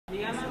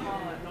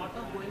lot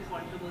of going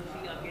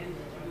controversy against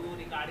you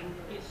regarding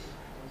kiss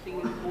thing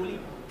in Holi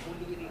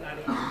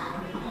regarding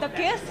The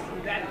kiss?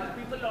 that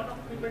people, lot of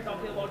people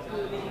talking about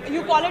Holi.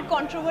 You call it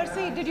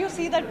controversy? Did you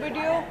see that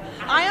video?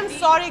 I am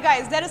sorry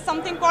guys, there is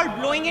something called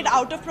blowing it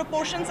out of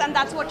proportions and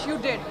that's what you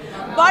did.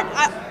 But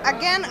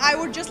again, I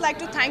would just like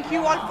to thank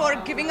you all for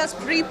giving us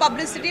free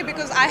publicity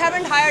because I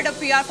haven't hired a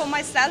PR for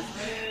myself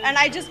and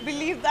I just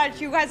believe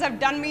that you guys have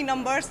done me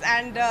numbers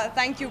and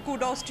thank you,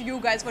 kudos to you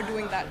guguys for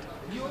doing that.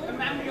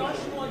 Ma'am, your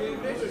show you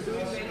is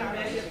doing very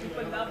well.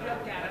 People love your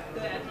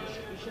character as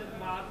Ishan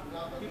Mark.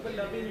 People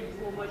love you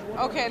so much.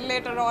 Okay,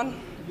 later on.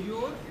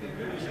 Your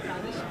favorite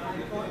Spanish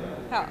icon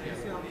हाँ.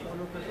 जैसे आप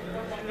follow करते हैं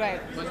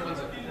Right. बचपन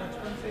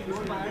से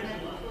inspired है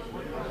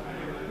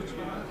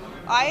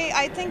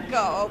I think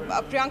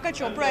Priyanka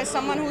Chopra is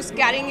someone who's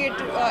carrying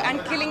it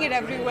and killing it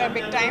everywhere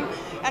big time,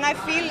 and I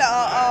feel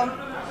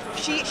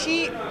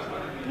she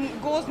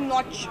goes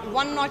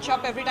one notch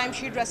up every time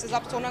she dresses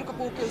up. Sonam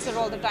Kapoor kills her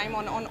all the time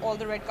on all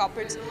the red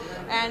carpets,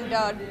 and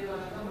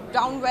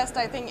down west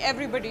I think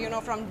everybody, you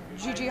know, from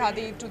Gigi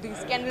Hadid to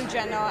these Kendall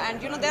Jenner,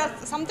 and you know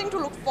there's something to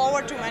look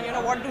forward to, man. You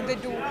know, what do they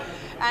do?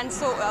 And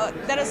so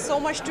there is so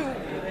much to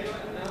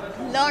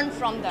learn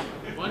from them.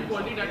 One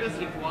quality that is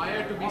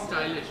required to be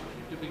stylish.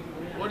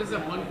 What is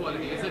that one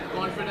quality? Is it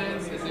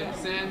confidence? Is it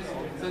sense?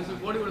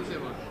 What do you want to say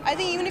about it? I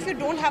think even if you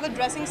don't have a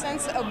dressing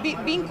sense,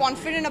 being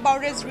confident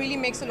about it really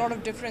makes a lot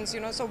of difference, you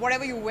know. So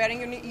whatever you're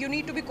wearing, you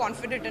need to be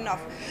confident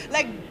enough.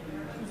 Like,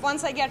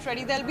 once I get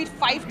ready, there'll be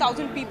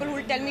 5,000 people who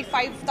will tell me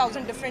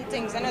 5,000 different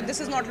things. And this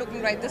is not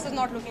looking right, this is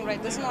not looking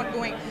right, this is not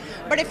going.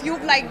 But if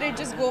you've liked it,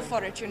 just go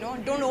for it, you know.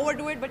 Don't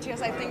overdo it, but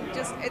yes, I think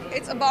just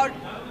it's about...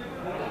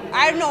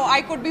 I don't know,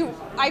 I could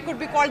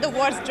be called the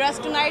worst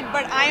dressed tonight,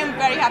 but I am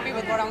very happy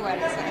with what I'm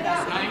wearing. So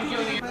that's it. Thank you.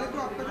 मेरे को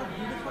आपका जो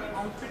beautiful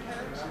outfit है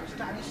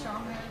stylish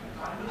शाम है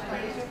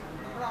stylish है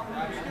और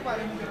आपने उसके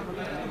बारे में जरा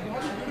बताया तो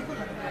बहुत ही ब्यूटीफुल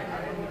लग रहा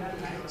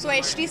है So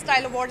HT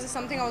Style Awards is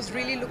something I was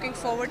really looking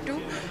forward to.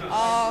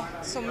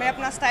 So मैं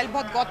अपना style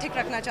बहुत gothic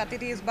रखना चाहती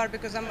थी इस बार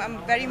because I'm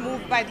very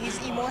moved by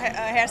these emo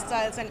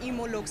hairstyles and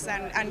emo looks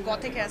and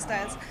gothic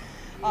hairstyles.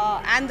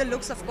 And the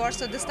looks, of course.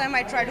 So this time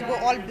I tried to go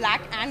all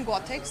black and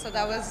gothic. So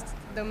that was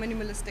the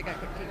minimalistic I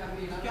could keep.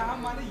 क्या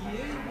हमारे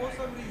ये वो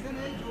सब reason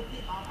है जो कि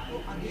आपको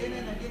again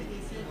and again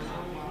Asia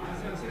की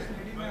सक्सेस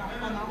लेडी में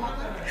आपका नाम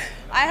आता है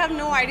I have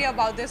no idea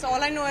about this.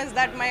 All I know is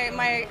that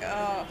my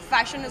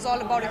fashion is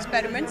all about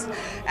experiments,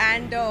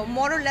 and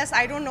more or less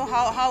I don't know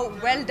how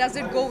well does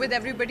it go with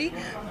everybody.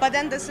 But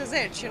then this is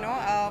it, you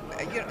know.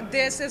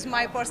 This is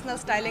my personal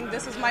styling.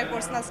 This is my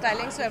personal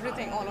styling. So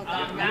everything, all of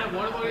that. And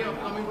what about your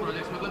upcoming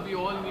projects? Matlab, we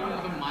all knew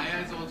the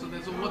Maya is also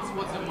there. So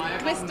what's the Maya?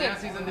 Twisted. नया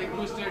season देख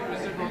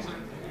Twisted also.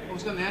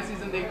 उसका नया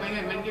season देख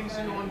पाएंगे. When can you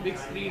see you on big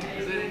screen?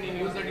 Is there any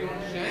news that you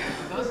want to share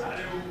with us?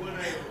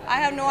 I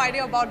have no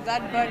idea about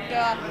that, but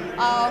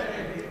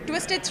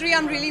Twisted 3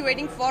 I'm really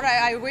waiting for.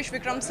 I wish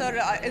Vikram sir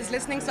is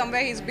listening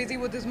somewhere. He's busy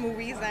with his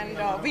movies and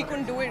we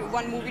couldn't do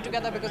one movie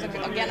together because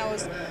again I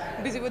was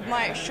busy with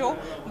my show.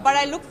 But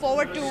I look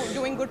forward to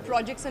doing good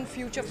projects in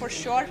future for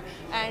sure.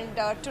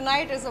 And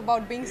tonight is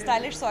about being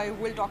stylish, so I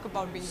will talk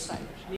about being stylish.